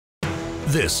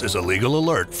This is a legal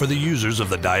alert for the users of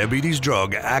the diabetes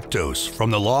drug Actos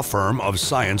from the law firm of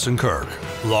Science & Kirk.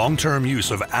 Long-term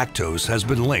use of Actos has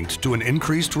been linked to an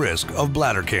increased risk of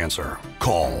bladder cancer.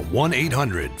 Call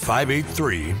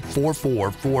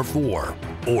 1-800-583-4444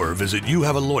 or visit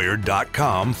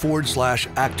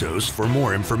youhavealawyer.com/Actos for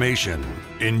more information.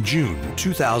 In June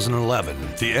 2011,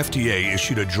 the FDA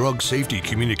issued a drug safety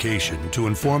communication to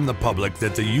inform the public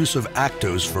that the use of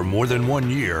Actos for more than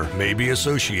 1 year may be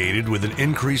associated with an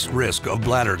increased risk of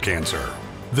bladder cancer.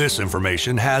 This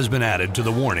information has been added to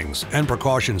the warnings and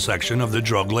precaution section of the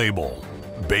drug label.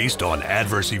 Based on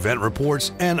adverse event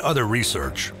reports and other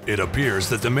research, it appears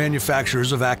that the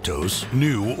manufacturers of Actos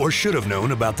knew or should have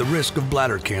known about the risk of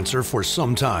bladder cancer for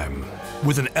some time.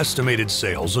 With an estimated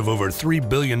sales of over $3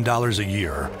 billion a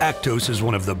year, Actos is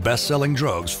one of the best-selling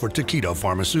drugs for Takeda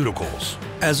Pharmaceuticals.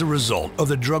 As a result of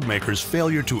the drug maker's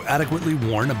failure to adequately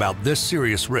warn about this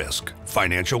serious risk,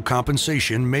 financial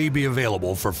compensation may be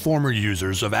available for former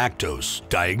users of Actos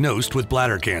diagnosed with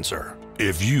bladder cancer.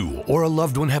 If you or a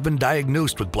loved one have been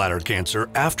diagnosed with bladder cancer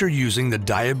after using the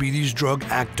diabetes drug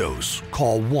Actos,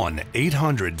 call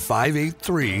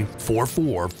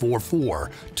 1-800-583-4444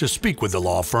 to speak with the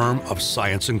law firm of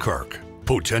Science & Kirk.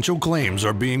 Potential claims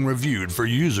are being reviewed for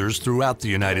users throughout the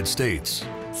United States.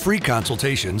 Free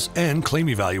consultations and claim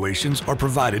evaluations are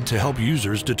provided to help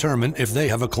users determine if they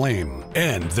have a claim.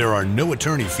 And there are no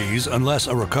attorney fees unless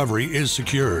a recovery is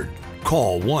secured.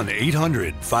 Call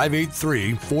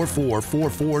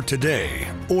 1-800-583-4444 today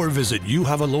or visit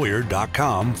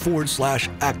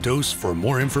youhavealawyer.com/Actos for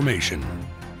more information.